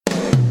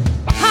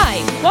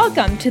Hi,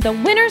 welcome to the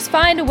Winners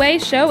Find a Way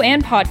show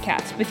and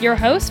podcast with your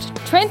host,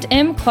 Trent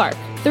M. Clark,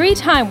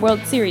 3-time World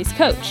Series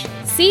coach,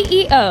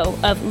 CEO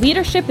of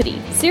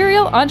Leadershipity,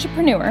 serial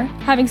entrepreneur,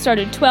 having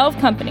started 12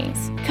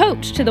 companies,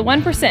 coach to the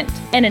 1%,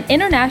 and an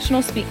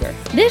international speaker.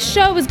 This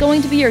show is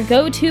going to be your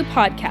go-to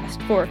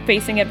podcast for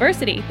facing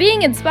adversity,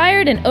 being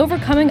inspired, and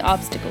overcoming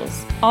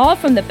obstacles, all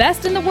from the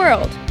best in the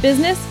world,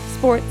 business,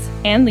 sports,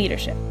 and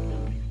leadership.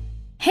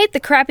 Hate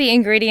the crappy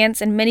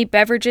ingredients in many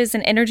beverages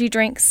and energy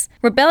drinks?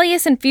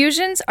 Rebellious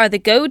Infusions are the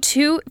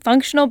go-to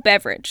functional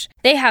beverage.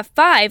 They have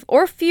 5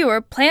 or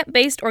fewer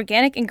plant-based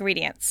organic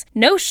ingredients,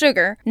 no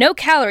sugar, no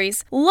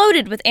calories,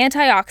 loaded with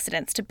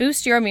antioxidants to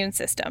boost your immune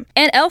system,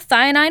 and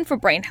L-theanine for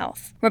brain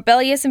health.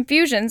 Rebellious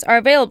Infusions are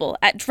available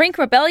at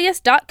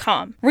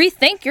drinkrebellious.com.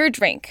 Rethink your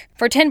drink.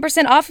 For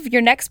 10% off of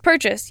your next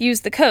purchase, use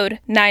the code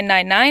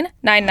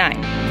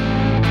 99999.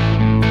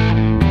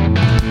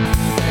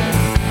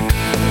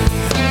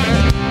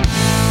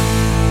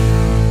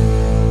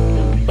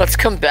 Let's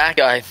come back,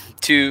 Guy,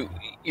 to,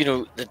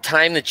 the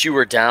time that you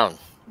were down.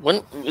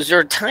 When was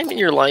there a time in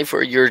your life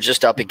where you're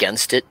just up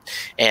against it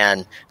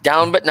and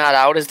down but not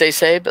out, as they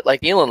say, but like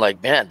feeling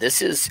like, man,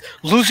 this is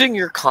losing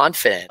your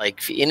confidence,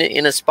 like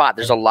in a spot.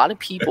 There's a lot of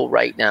people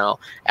right now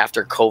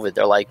after COVID.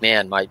 They're like,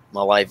 man, my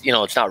life,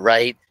 it's not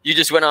right. You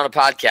just went on a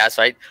podcast,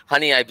 right?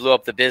 Honey, I blew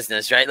up the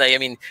business, right?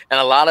 And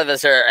a lot of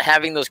us are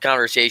having those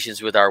conversations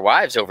with our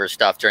wives over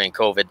stuff during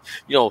COVID.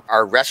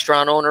 Our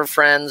restaurant owner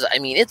friends.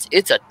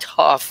 It's a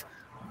tough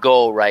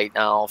go right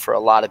now for a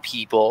lot of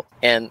people,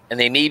 and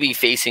they may be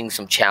facing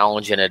some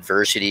challenge and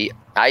adversity.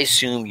 I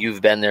assume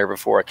you've been there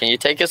before. Can you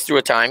take us through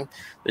a time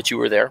that you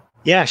were there?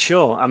 Yeah,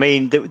 sure.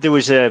 There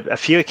was a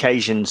few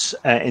occasions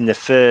in the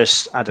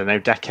first,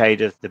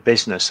 decade of the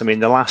business.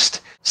 The last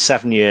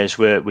 7 years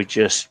were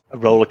just a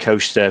roller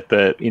coaster,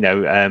 but,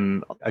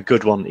 a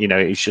good one.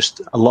 It's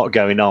just a lot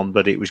going on,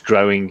 but it was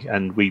growing,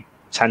 and we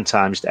 10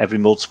 times every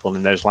multiple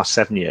in those last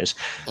 7 years.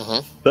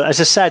 Mm-hmm. But as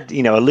I said,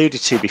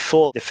 alluded to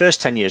before, the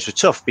first 10 years were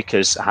tough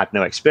because I had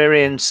no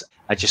experience.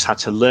 I just had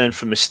to learn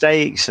from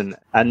mistakes. And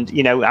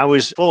I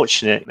was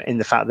fortunate in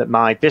the fact that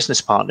my business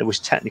partner was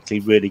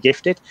technically really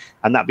gifted,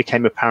 and that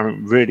became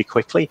apparent really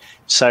quickly.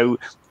 So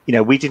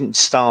we didn't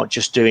start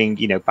just doing,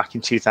 back in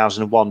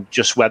 2001,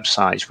 just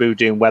websites. We were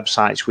doing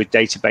websites with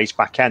database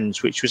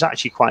backends, which was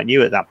actually quite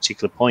new at that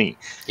particular point.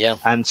 Yeah.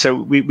 And so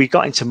we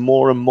got into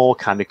more and more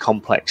kind of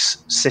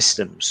complex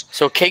systems.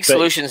 So Cake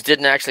Solutions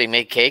didn't actually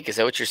make cake? Is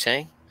that what you're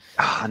saying?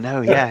 Oh, no,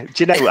 yeah.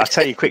 Do you know, I'll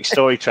tell you a quick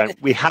story, Trent.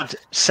 We had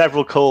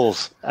several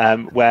calls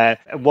where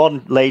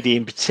one lady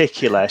in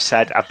particular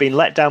said, I've been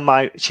let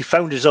down she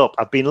phoned us up.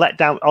 I've been let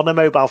down on a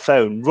mobile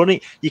phone,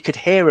 running. You could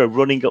hear her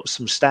running up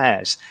some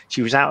stairs.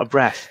 She was out of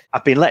breath.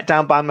 I've been let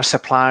down by my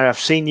supplier. I've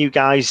seen you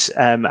guys.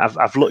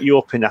 I've looked you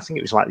up in, I think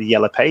it was like the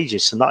Yellow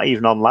Pages, so not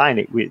even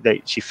online.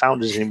 She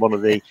found us in one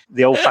of the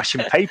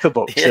old-fashioned paper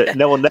books that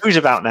no one knows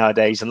about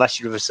nowadays unless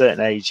you're of a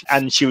certain age.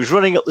 And she was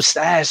running up the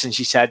stairs and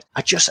she said,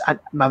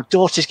 my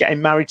daughter's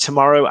getting married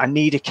tomorrow. I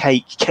need a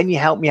cake. Can you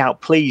help me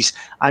out, please?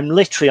 I'm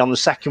literally on the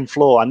 2nd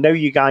floor. I know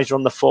you guys are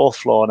on the 4th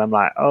floor. And I'm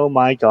like, oh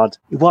my God,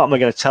 what am I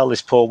going to tell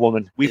this poor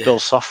woman? We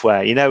build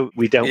software,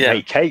 we don't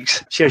make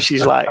cakes.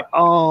 She's like,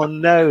 oh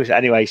no.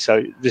 Anyway,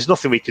 so there's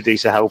nothing we could do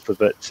to help her,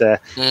 but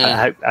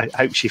I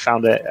hope she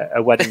found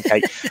a wedding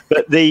cake.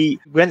 But we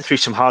went through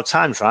some hard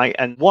times, right?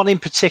 And one in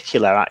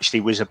particular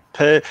actually was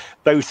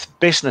both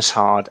business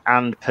hard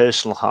and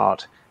personal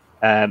hard.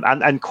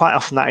 And quite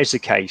often that is the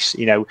case.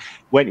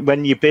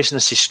 When your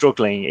business is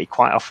struggling, it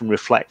quite often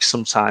reflects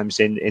sometimes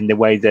in the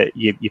way that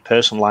your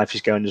personal life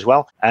is going as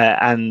well.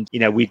 I'd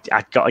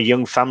got a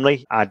young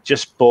family. I'd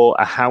just bought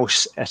a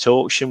house at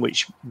auction,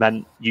 which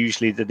meant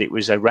usually that it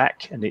was a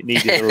wreck and it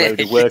needed a load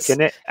of work in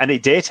it. And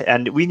it did.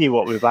 And we knew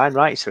what we were buying,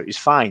 right? So it was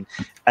fine.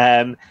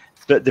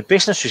 But the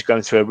business was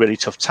going through a really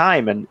tough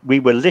time, and we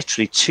were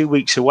literally 2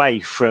 weeks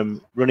away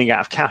from running out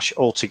of cash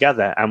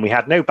altogether. And we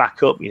had no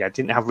backup.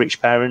 Didn't have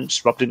rich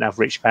parents. Rob didn't have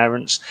rich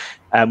parents.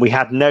 We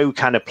had no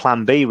kind of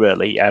plan B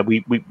really.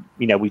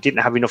 We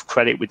didn't have enough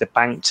credit with the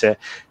bank to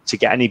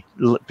get any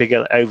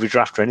bigger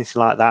overdraft or anything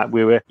like that.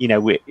 We were,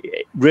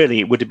 really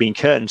it would have been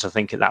curtains, I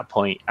think, at that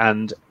point.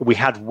 And we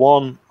had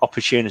one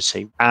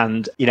opportunity.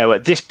 And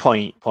at this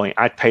point,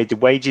 I'd paid the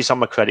wages on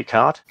my credit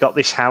card. Got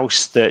this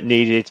house that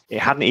it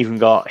hadn't even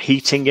got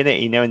heating in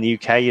it. In the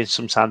UK, and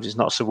sometimes it's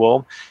not so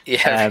warm.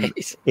 Yeah,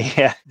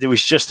 yeah. There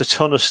was just a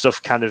ton of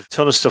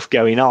stuff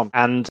going on.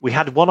 And we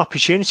had one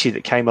opportunity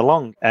that came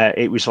along.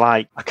 It was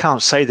like, I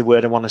can't say the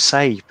word I want to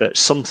say, but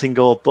something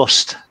or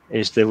bust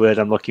is the word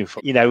I'm looking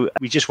for.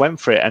 We just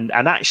went for it. And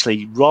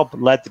actually, Rob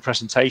led the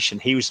presentation.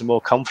 He was the more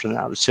confident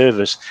out of the two of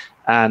us.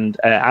 And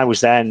I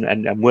was there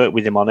and worked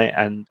with him on it.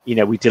 And,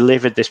 we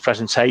delivered this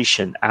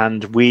presentation,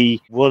 and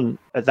we won.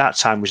 At that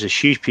time was a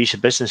huge piece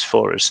of business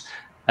for us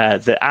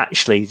that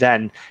actually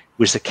then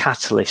was the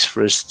catalyst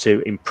for us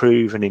to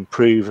improve and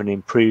improve and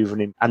improve.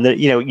 And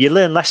you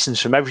learn lessons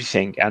from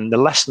everything. And the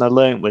lesson I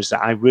learned was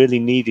that I really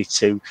needed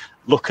to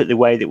look at the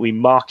way that we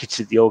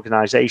marketed the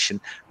organization.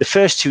 The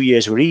first 2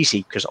 years were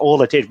easy because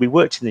all I did, we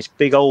worked in this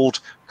big old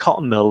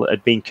cotton mill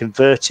had been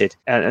converted,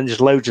 and there's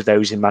loads of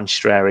those in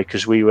Manchester area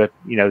because we were,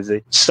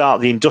 the start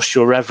of the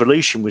Industrial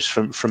Revolution was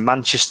from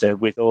Manchester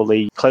with all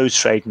the clothes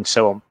trade and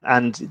so on.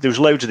 And there was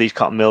loads of these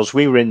cotton mills.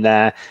 We were in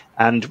there,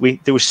 and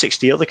there were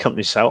 60 other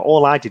companies. So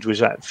all I did was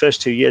the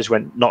first 2 years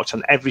knocked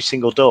on every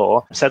single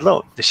door and said,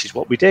 look, this is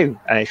what we do.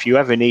 If you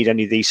ever need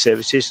any of these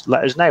services,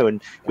 let us know.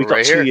 And we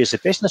got 2 years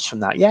of business from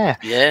that. Yeah.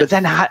 But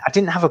then I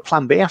didn't have a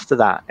plan B after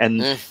that.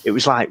 And it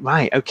was like,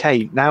 right,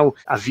 okay, now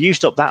I've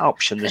used up that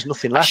option. There's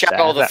nothing left. I shot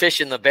all the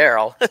fish in the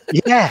barrel.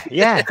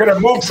 Yeah. Could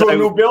have moved to a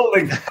new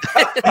building.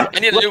 I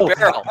need a new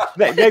barrel.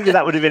 Maybe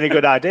that would have been a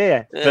good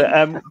idea.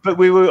 But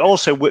we were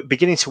also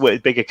beginning to work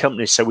with bigger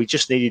companies, so we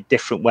just needed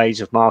different ways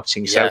of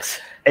marketing. So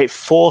it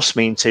forced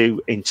me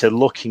into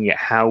looking at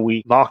how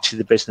we marketed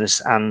the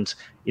business and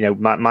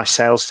my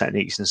sales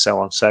techniques and so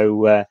on.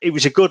 So it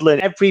was a good learn.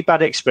 Every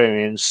bad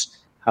experience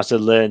has a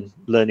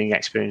learning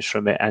experience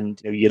from it,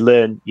 and you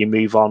learn, you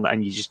move on,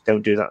 and you just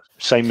don't do that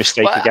same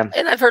mistake again.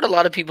 And I've heard a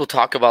lot of people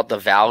talk about the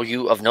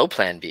value of no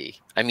plan B.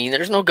 I mean,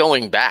 there's no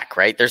going back,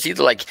 right? There's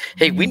either like,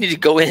 hey, we need to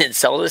go in and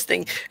sell this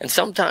thing. And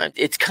sometimes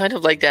it's kind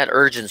of like that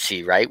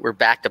urgency, right? We're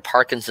back to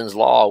Parkinson's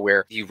law,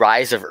 where the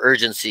rise of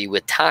urgency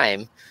with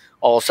time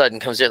all of a sudden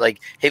comes in like,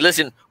 hey,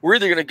 listen, we're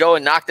either going to go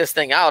and knock this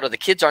thing out or the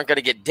kids aren't going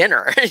to get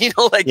dinner.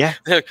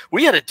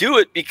 We got to do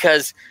it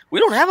because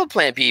we don't have a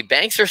plan B.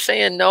 Banks are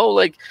saying no,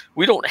 like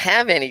we don't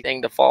have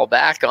anything to fall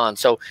back on.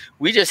 So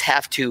we just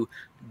have to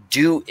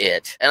do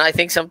it. And I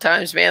think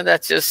sometimes, man,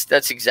 that's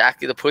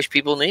exactly the push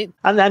people need.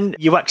 And then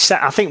you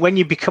accept, I think when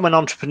you become an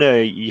entrepreneur,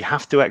 you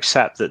have to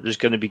accept that there's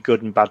going to be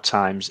good and bad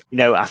times.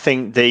 I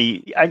think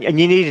and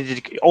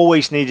you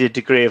always needed a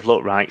degree of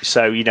luck, right?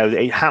 So,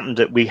 it happened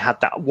that we had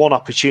that one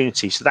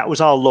opportunity. So that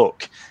was our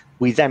luck.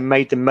 We then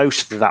made the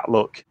most of that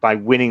luck by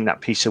winning that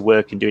piece of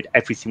work and doing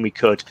everything we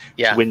could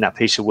to win that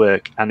piece of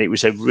work. And it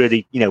was a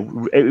really,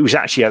 it was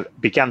actually a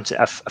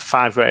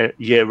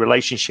 5-year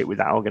relationship with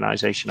that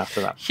organization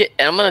after that. Yeah,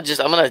 and I'm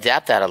gonna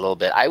adapt that a little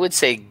bit. I would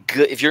say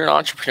good. If you're an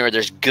entrepreneur,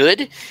 there's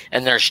good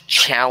and there's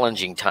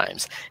challenging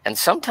times. And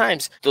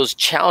sometimes those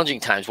challenging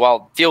times,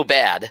 while feel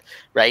bad,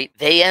 right,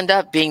 they end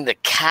up being the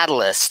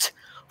catalyst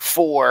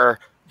for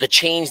the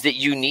change that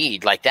you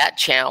need. Like that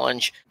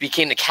challenge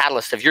became the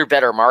catalyst of your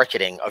better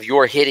marketing, of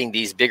your hitting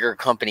these bigger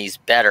companies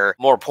better,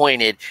 more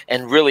pointed,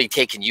 and really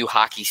taking you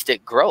hockey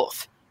stick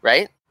growth,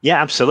 right? Yeah,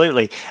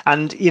 absolutely.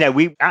 And,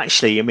 we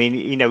actually,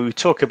 we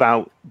talk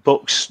about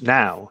books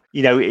now,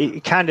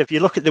 it kind of, you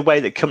look at the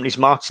way that companies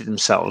marketed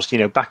themselves,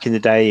 back in the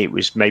day, it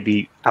was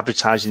maybe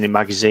advertising in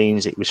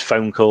magazines, it was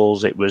phone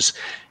calls, it was,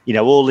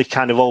 all the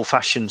kind of old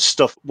fashioned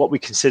stuff, what we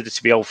consider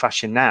to be old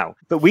fashioned now.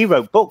 But we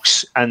wrote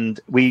books and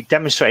we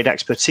demonstrated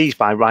expertise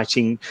by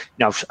writing,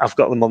 I've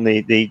got them on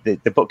the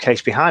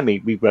bookcase behind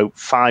me. We wrote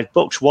 5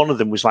 books. One of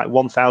them was like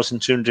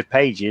 1,200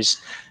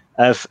 pages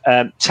of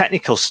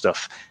technical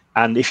stuff.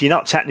 And if you're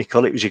not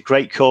technical, it was a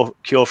great cure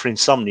for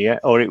insomnia,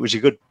 or it was a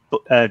good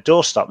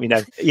doorstop.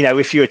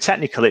 If you were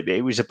technical,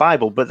 it was a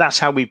Bible. But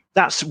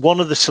that's one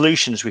of the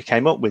solutions we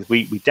came up with.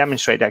 We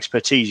demonstrated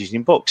expertise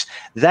using books.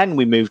 Then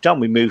we moved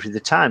on. We moved with the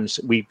times.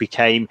 We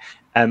became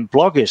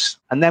bloggers,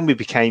 and then we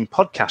became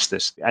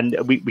podcasters, and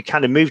we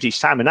kind of moved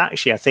each time. And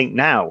actually, I think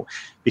now,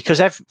 because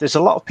there's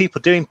a lot of people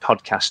doing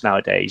podcasts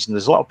nowadays, and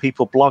there's a lot of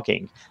people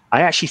blogging,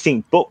 I actually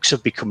think books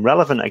have become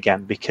relevant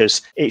again,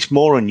 because it's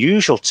more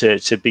unusual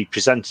to be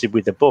presented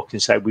with a book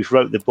and say, we've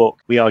wrote the book,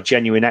 we are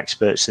genuine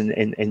experts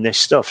in this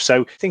stuff.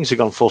 So things have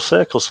gone full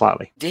circle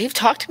slightly. Dave,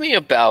 talk to me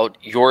about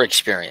your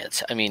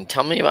experience. I mean,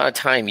 tell me about a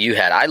time you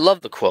had. I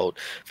love the quote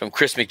from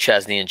Chris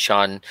McChesney and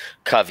Sean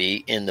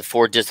Covey in the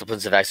 4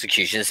 Disciplines of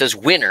Execution. It says,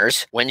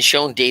 winners, when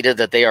shown data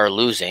that they are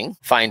losing,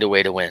 find a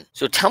way to win.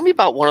 So tell me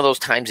about one of those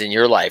times in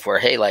your life where,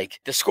 hey, like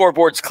the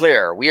scoreboard's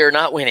clear, we are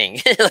not winning.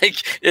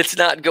 Like it's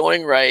not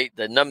going right.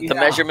 The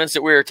measurements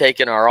that we were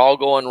taking are all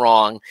going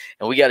wrong,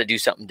 and we got to do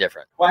something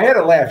different. Well, I had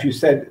to laugh. You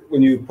said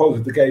when you posed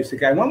with the guy, you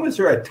said, when was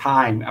there a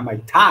time? I'm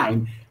like,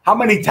 time? How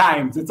many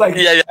times? It's like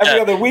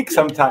every other week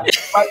sometimes.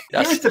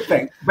 But here's the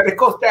thing. But it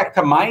goes back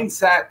to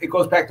mindset. It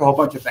goes back to a whole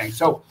bunch of things.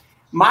 So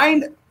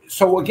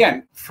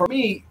again, for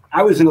me,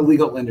 I was in the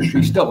legal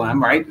industry, still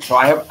am, right? So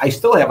I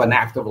still have an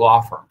active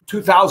law firm.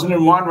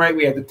 2001, right?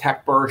 We had the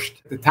tech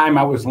burst. At the time,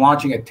 I was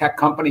launching a tech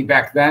company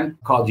back then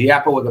called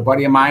Yappa with a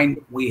buddy of mine.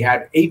 We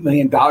had $8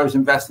 million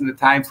invested at the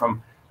time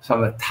from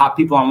some of the top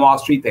people on Wall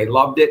Street. They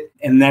loved it.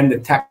 And then the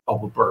tech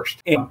bubble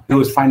burst. And it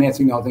was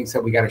financing the whole thing,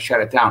 said we got to shut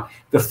it down.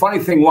 The funny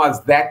thing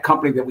was that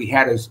company that we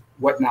had is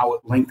what now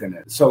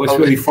LinkedIn is. So it's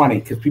really funny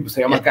because people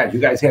say, oh my God, you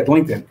guys had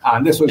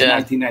LinkedIn. This was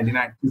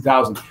 1999,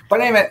 2000.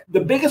 But anyway, the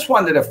biggest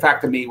one that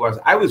affected me was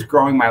I was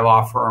growing my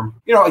law firm.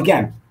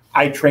 Again,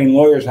 I train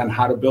lawyers on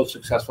how to build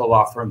successful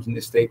law firms in the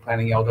estate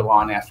planning, elder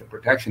law, and asset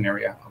protection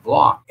area of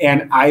law.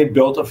 And I had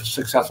built a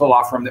successful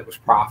law firm that was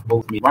profitable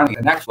with me running.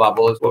 The next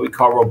level is what we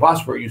call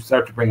robust, where you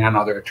start to bring on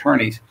other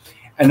attorneys.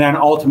 And then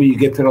ultimately you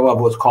get to the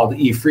level, it's called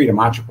e-freedom,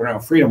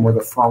 entrepreneurial freedom, where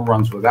the firm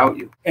runs without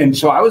you. And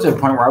so I was at a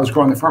point where I was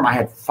growing the firm. I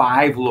had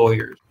 5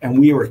 lawyers and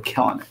we were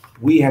killing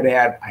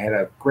it. I had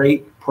a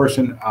great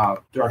person,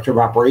 director of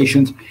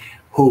operations.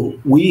 who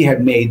we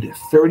had made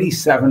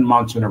 37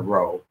 months in a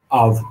row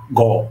of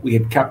goal. We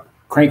had kept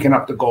cranking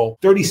up the goal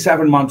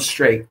 37 months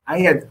straight. I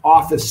had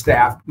office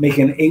staff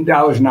making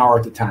 $8 an hour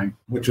at the time,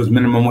 which was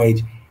minimum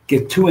wage,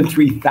 get $2,000 and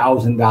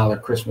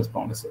 $3,000 Christmas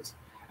bonuses.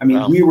 I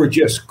mean, we were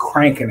just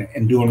cranking it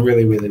and doing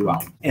really, really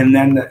well. And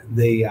then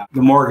the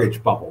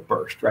mortgage bubble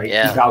burst, right?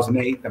 Yeah.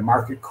 2008, the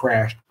market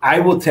crashed. I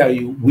will tell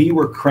you, we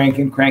were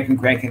cranking.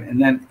 And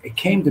then it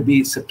came to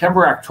be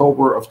September,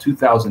 October of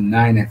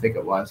 2009, I think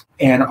it was.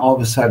 And all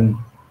of a sudden,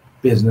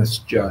 business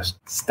just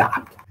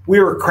stopped. We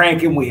were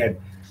cranking. We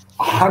had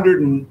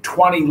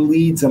 120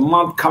 leads a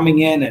month coming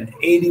in, and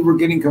 80 were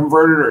getting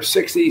converted, or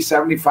 60,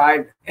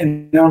 75.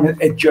 And then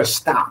it just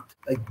stopped,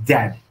 like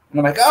dead. And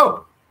I'm like,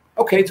 oh,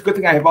 okay, it's a good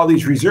thing I have all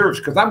these reserves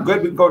because I'm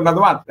good. We can go another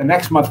month. The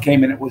next month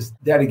came and it was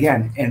dead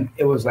again. And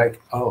it was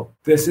like, oh,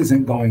 this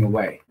isn't going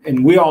away.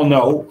 And we all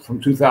know from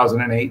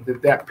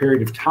 2008 that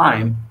period of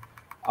time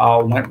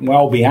went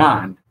well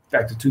beyond,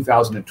 back to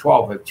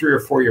 2012, a 3 or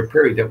 4 year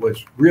period that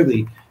was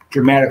really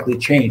dramatically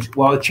changed.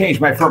 Well, it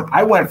changed my firm.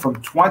 I went from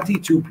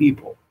 22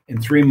 people in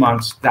 3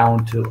 months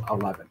down to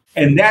 11.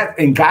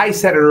 And Guy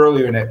said it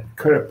earlier, and it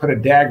could have put a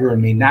dagger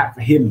in me, not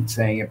him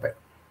saying it, but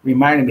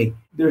reminded me,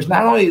 there's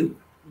not only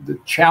the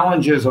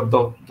challenges of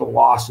the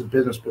loss of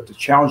business, but the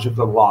challenge of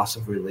the loss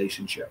of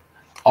relationship.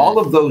 All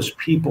of those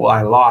people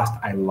I lost,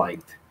 I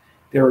liked.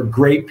 They were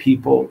great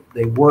people.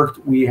 They worked.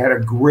 We had a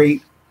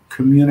great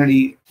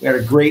community. We had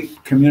a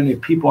great community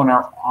of people in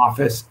our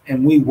office,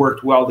 and we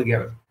worked well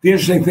together. The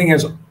interesting thing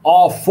is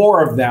all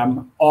 4 of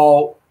them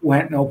all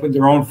went and opened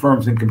their own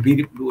firms and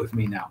competed with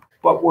me now.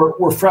 But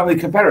we're friendly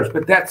competitors.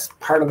 But that's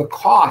part of the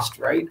cost,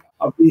 right,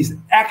 of these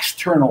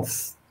external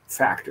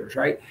factors,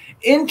 right?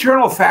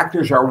 Internal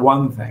factors are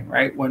one thing,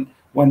 right?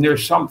 When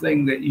there's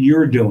something that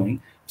you're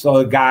doing, so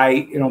a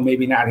guy,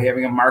 maybe not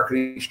having a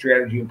marketing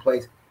strategy in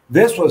place.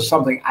 This was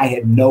something I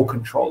had no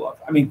control of.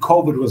 I mean,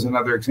 COVID was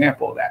another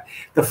example of that.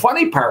 The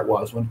funny part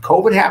was when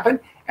COVID happened,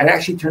 it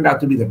actually turned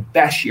out to be the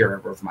best year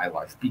ever of my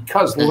life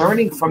because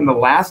learning from the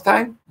last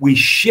time, we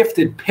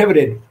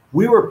pivoted.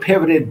 We were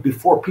pivoted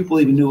before people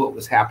even knew what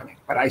was happening.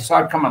 But I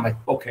saw it come. I'm like,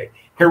 okay,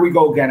 here we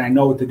go again. I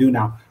know what to do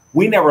now.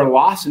 We never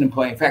lost an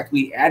employee. In fact,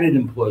 we added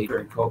employees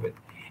during COVID,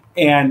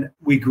 and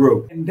we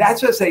grew. And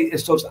that's what I say,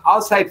 it's those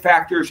outside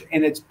factors,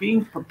 and it's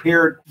being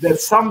prepared that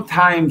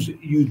sometimes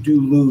you do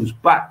lose.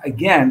 But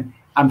again,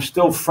 I'm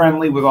still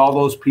friendly with all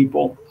those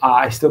people.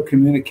 I still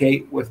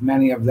communicate with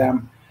many of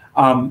them.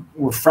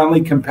 We're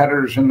friendly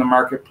competitors in the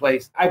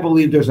marketplace. I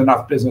believe there's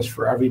enough business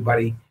for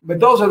everybody. But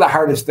those are the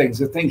hardest things,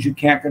 the things you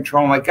can't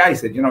control. And like Guy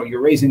said,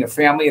 you're raising a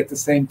family at the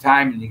same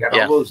time, and you got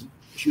all those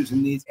issues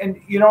and needs.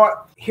 And you know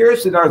what?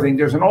 Here's another thing.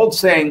 There's an old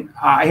saying.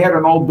 I had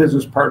an old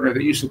business partner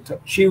that used to,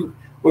 she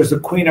was the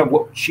queen of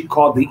what she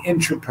called the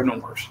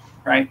entrepreneurs,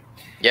 right?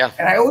 Yeah.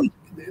 And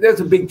there's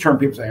a big term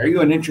people say, are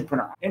you an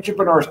entrepreneur?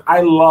 Entrepreneurs,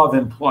 I love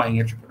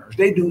employing entrepreneurs.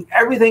 They do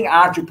everything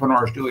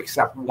entrepreneurs do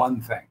except one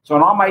thing. So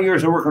in all my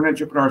years of working with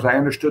entrepreneurs, I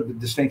understood the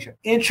distinction.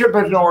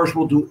 Entrepreneurs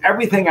will do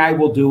everything I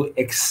will do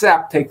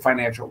except take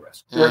financial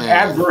risk. They're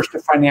adverse to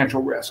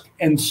financial risk.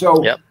 And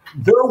so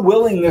their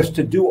willingness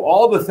to do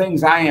all the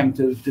things I am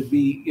to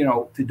be,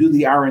 to do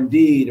the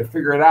R&D, to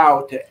figure it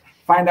out, to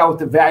find out what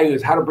the value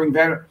is, how to bring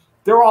value,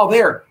 they're all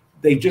there.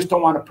 They just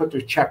don't want to put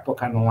their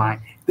checkbook on the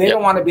line. They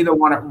don't want to be the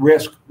one at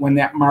risk when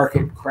that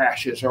market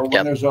crashes or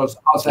when there's those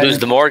outside. Lose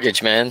the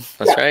mortgage, man.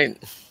 That's right.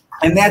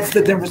 And that's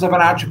the difference of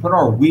an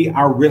entrepreneur. We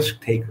are risk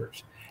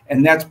takers.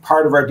 And that's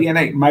part of our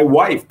DNA. My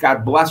wife,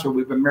 God bless her,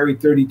 we've been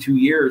married 32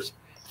 years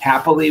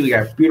happily. We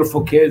got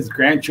beautiful kids,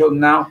 grandchildren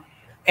now.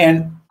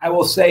 And I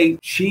will say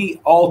she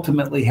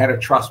ultimately had to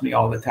trust me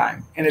all the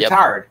time. And it's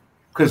hard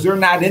because they're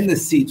not in the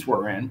seats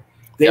we're in.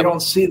 They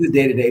don't see the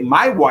day-to-day.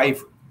 My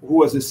wife, who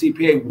was a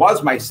CPA,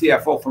 was my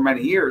CFO for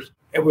many years.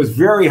 It was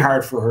very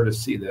hard for her to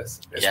see this,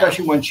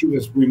 especially when she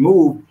was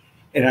removed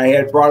and I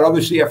had brought other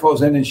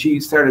CFOs in and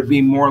she started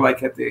being more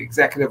like at the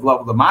executive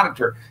level, the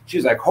monitor.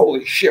 She's like,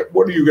 holy shit,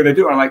 what are you going to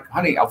do? And I'm like,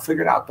 honey, I'll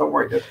figure it out. Don't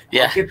worry.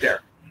 I'll get there.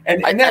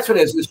 And that's what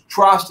it is. It's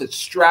trust. It's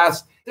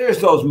stress.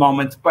 There's those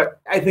moments. But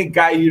I think,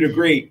 Guy, you'd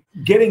agree,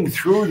 getting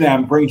through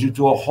them brings you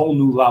to a whole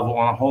new level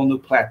and a whole new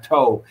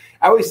plateau.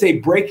 I always say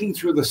breaking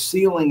through the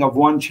ceiling of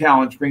one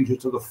challenge brings you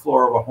to the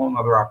floor of a whole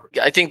nother opportunity.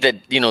 I think that,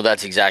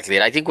 that's exactly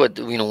it. I think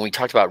when we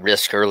talked about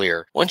risk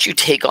earlier, once you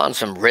take on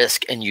some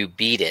risk and you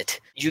beat it,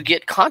 you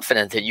get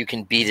confident that you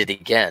can beat it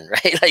again,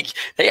 right? Like,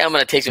 hey, I'm going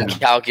to take some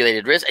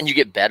calculated risk, and you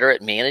get better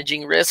at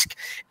managing risk.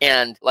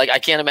 And like, I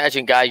can't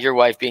imagine, Guy, your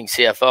wife being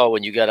CFO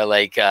when you got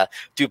to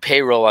do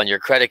payroll on your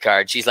credit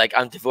card. She's like,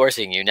 I'm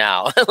divorcing you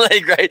now.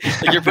 Right? Like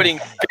you're putting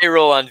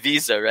payroll on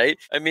Visa, right?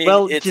 I mean,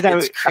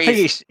 it's crazy. I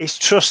think it's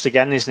trust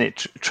again, isn't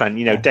it, Trent?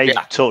 Dave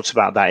talks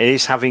about that. It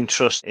is having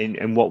trust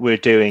in what we're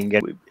doing.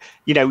 And,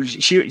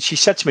 she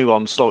said to me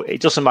once, look,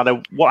 it doesn't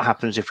matter what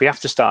happens. If we have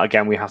to start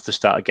again, we have to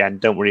start again.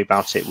 Don't worry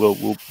about it.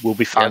 We'll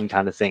be fine,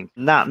 kind of thing.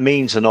 And that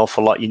means an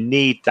awful lot. You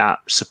need that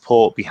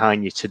support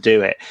behind you to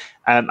do it.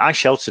 I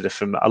sheltered her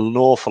from an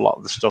awful lot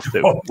of the stuff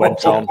that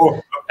went on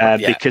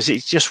because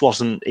it just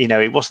wasn't,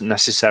 it wasn't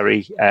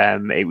necessary.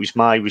 It was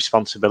my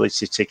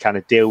responsibility to kind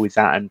of deal with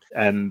that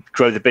and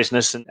grow the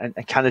business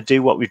and kind of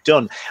do what we've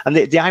done. And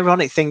the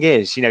ironic thing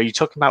is, you're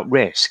talking about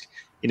risk.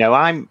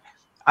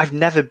 I've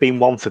never been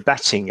one for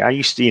betting. I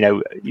used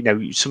to,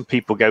 some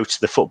people go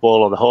to the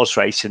football or the horse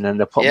racing and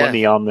they'll put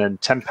money on and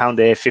 £10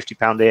 here,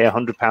 £50 here,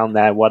 £100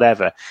 there,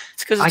 whatever.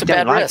 It's because it's a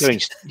bad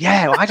risk.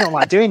 I don't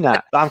like doing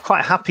that. But I'm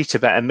quite happy to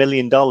bet $1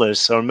 million or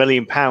 £1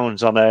 million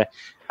on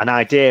an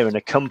idea and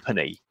a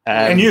company.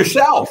 And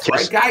yourself,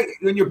 right, guy?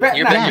 When you're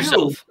betting on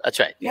yourself. That's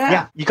right.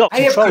 Yeah. You got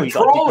control. You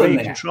got a degree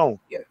of control.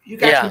 You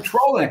got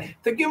control in it.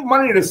 To give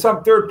money to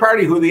some third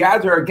party who the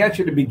odds are against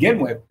you to begin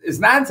with is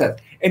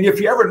nonsense. And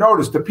if you ever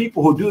notice, the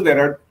people who do that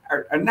are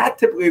not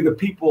typically the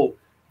people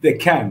that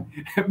can.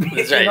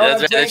 That's right.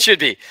 That's right. It should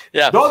be.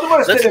 Yeah. Those of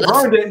us that have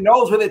earned it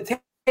knows what it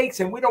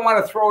takes, and we don't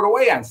want to throw it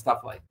away on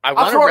stuff like that.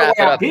 I'll throw it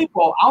away on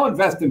people. I'll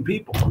invest in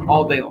people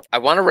all day long. I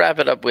want to wrap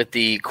it up with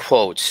the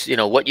quotes,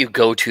 what you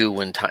go to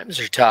when times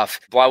are tough.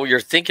 While you're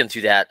thinking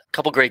through that, a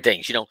couple great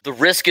things. The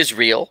risk is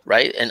real,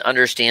 right? And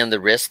understand the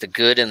risk, the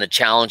good and the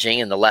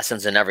challenging and the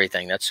lessons and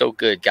everything. That's so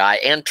good, Guy.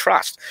 And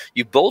trust.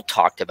 You both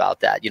talked about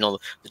that. The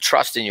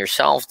trust in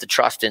yourself, the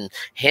trust in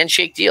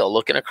handshake deal,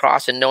 looking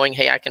across and knowing,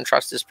 hey, I can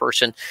trust this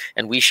person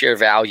and we share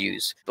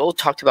values. Both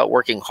talked about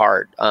working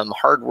hard.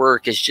 Hard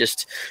work is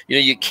just,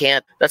 you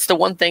can't, that's the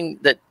one thing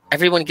that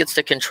everyone gets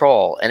to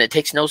control, and it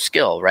takes no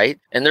skill, right?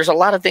 And there's a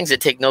lot of things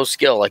that take no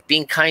skill, like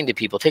being kind to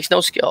people takes no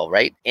skill,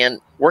 right? And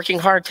working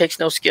hard takes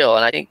no skill.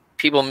 And I think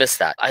people miss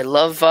that. I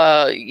love,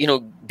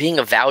 being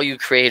a value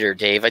creator,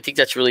 Dave. I think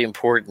that's really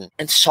important.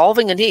 And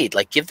solving a need,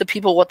 like give the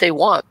people what they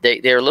want.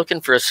 They're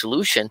looking for a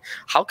solution.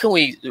 How can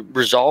we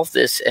resolve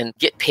this and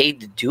get paid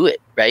to do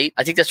it, right?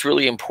 I think that's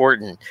really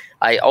important.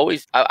 I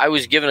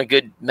was given a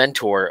good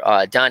mentor,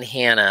 Don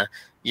Hanna,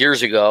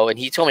 years ago, and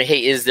he told me,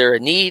 hey, is there a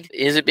need?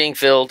 Is it being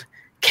filled?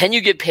 Can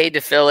you get paid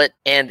to fill it?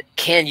 And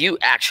can you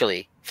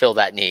actually fill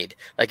that need?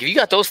 Like if you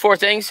got those 4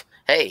 things,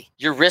 hey,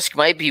 your risk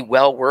might be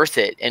well worth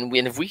it. And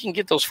if we can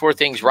get those 4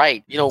 things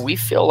right, we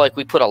feel like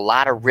we put a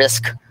lot of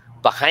risk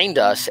behind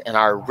us and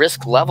our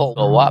risk level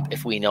go up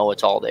if we know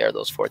it's all there,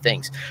 those 4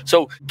 things.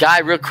 So Guy,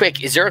 real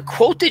quick, is there a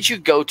quote that you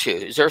go to?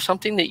 Is there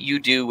something that you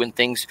do when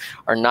things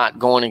are not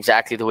going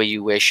exactly the way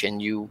you wish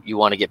and you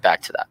want to get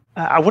back to that?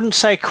 I wouldn't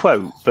say a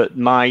quote, but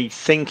my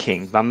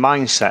thinking, my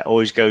mindset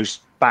always goes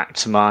back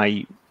to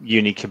my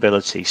unique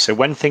ability. So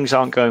when things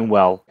aren't going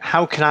well,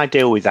 how can I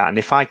deal with that? And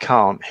if I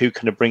can't, who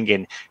can I bring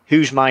in?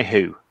 Who's my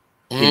who?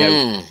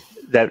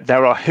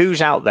 There are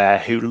who's out there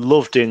who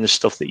love doing the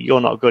stuff that you're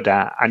not good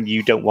at and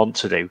you don't want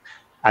to do,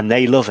 and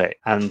they love it.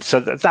 And so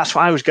that's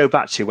what I always go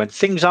back to. When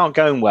things aren't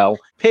going well,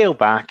 peel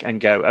back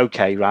and go,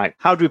 okay, right,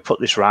 how do we put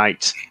this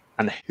right?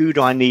 And who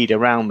do I need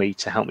around me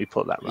to help me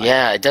put that right?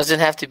 Yeah, it doesn't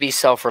have to be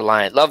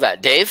self-reliant. Love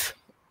that. Dave,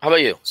 how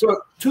about you?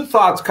 So 2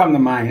 thoughts come to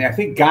mind. I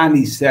think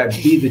Gandhi said,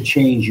 be the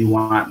change you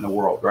want in the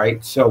world,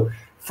 right? So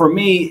for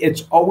me,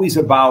 it's always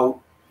about,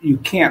 you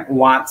can't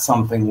want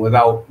something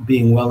without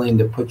being willing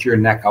to put your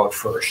neck out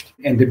first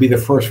and to be the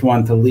first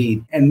one to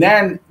lead. And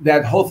then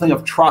that whole thing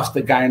of trust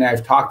that Guy and I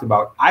have talked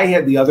about, I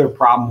had the other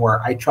problem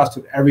where I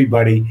trusted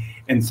everybody.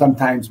 And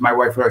sometimes my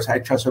wife would say, I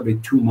trust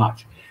everybody too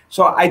much.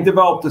 So I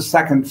developed a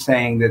second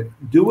saying that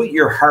do what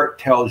your heart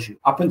tells you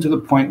up until the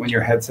point when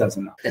your head says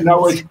enough. In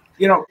other words,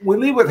 we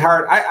lead with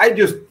heart. I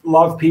just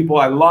love people.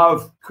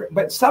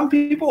 But some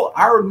people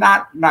are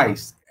not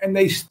nice and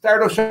they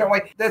start a certain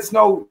way. That's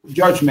no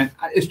judgment.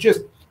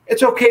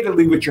 It's okay to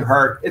lead with your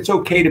heart. It's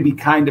okay to be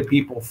kind to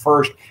people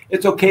first.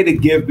 It's okay to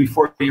give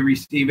before you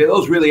receive it.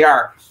 Those really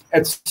are.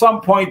 At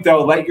some point,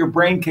 though, let your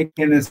brain kick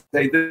in and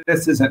say,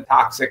 this isn't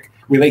toxic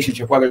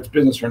relationship, whether it's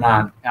business or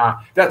not.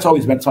 That's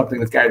always been something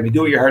that's guided me.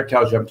 Do what your heart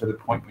tells you up to the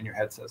point when your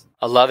head says it.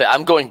 I love it.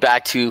 I'm going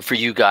back to, for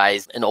you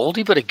guys, an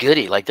oldie but a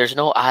goodie. Like there's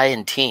no I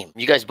in team.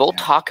 You guys both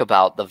talk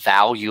about the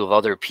value of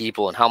other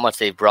people and how much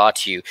they've brought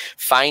to you.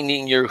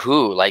 Finding your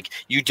who. Like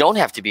you don't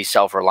have to be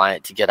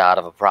self-reliant to get out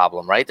of a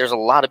problem, right? There's a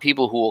lot of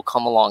people who will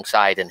come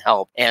alongside and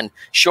help. And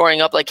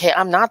shoring up like, hey,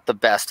 I'm not the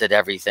best at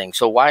everything.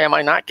 So why am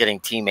I not getting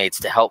teammates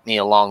to help me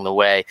along the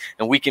way?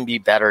 And we can be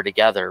better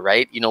together,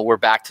 right? We're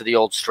back to the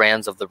old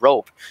strands of the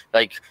rope.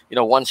 Like,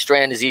 one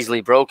strand is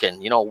easily broken.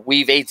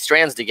 Weave 8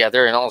 strands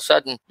together and all of a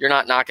sudden you're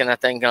not knocking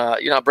that thing,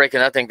 you're not breaking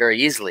that thing very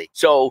easily.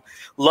 So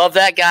love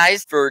that,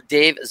 guys. For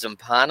Dave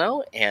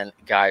Zumpano and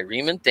Guy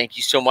Remond, thank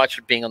you so much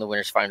for being on the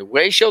Winners Find a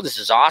Way show. This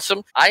is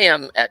awesome. I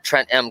am at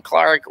Trent M.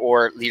 Clark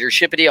or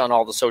Leadershipity on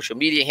all the social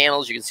media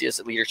handles. You can see us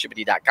at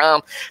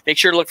leadershipity.com. Make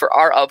sure to look for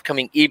our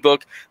upcoming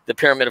ebook, The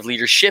Pyramid of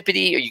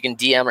Leadershipity, or you can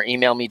DM or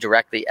email me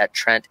directly at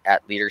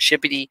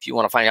Trent@Leadershipity. If you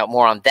want to find out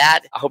more on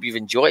that, I hope you've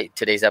enjoyed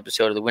today's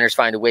episode of the Winners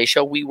Find a Way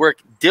show. We work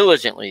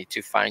diligently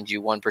to find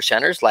you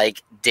 1%ers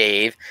like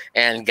Dave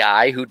and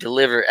Guy who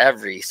deliver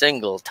every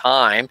single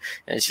time.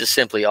 And it's just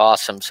simply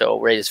awesome. So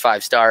rate us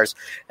 5 stars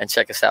and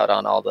check us out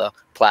on all the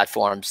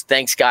platforms.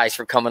 Thanks, guys,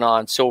 for coming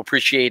on. So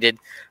appreciated.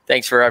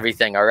 Thanks for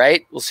everything. All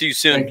right. We'll see you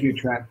soon. Thank you,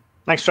 Trent.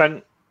 Thanks,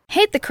 Trent.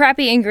 Hate the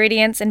crappy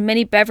ingredients in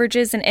many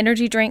beverages and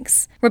energy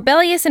drinks?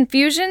 Rebellious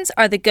Infusions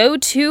are the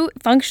go-to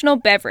functional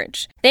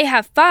beverage. They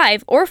have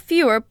 5 or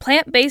fewer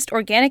plant-based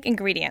organic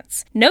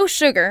ingredients, no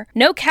sugar,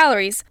 no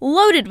calories,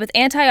 loaded with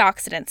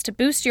antioxidants to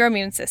boost your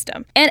immune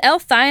system, and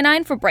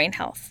L-theanine for brain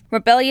health.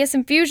 Rebellious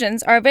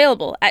Infusions are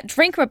available at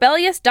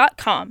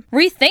drinkrebellious.com.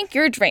 Rethink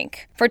your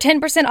drink. For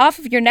 10% off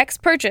of your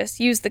next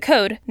purchase, use the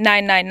code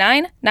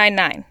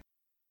 99999.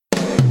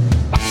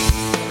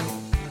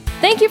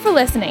 Thank you for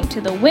listening to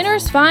the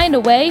Winners Find a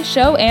Way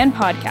show and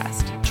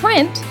podcast.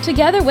 Trent,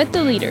 together with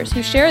the leaders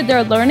who shared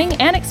their learning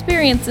and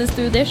experiences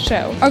through this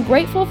show, are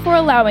grateful for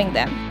allowing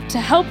them to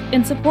help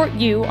and support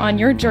you on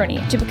your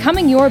journey to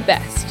becoming your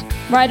best.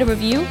 Write a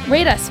review,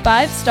 rate us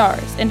 5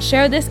 stars, and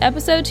share this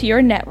episode to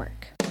your network.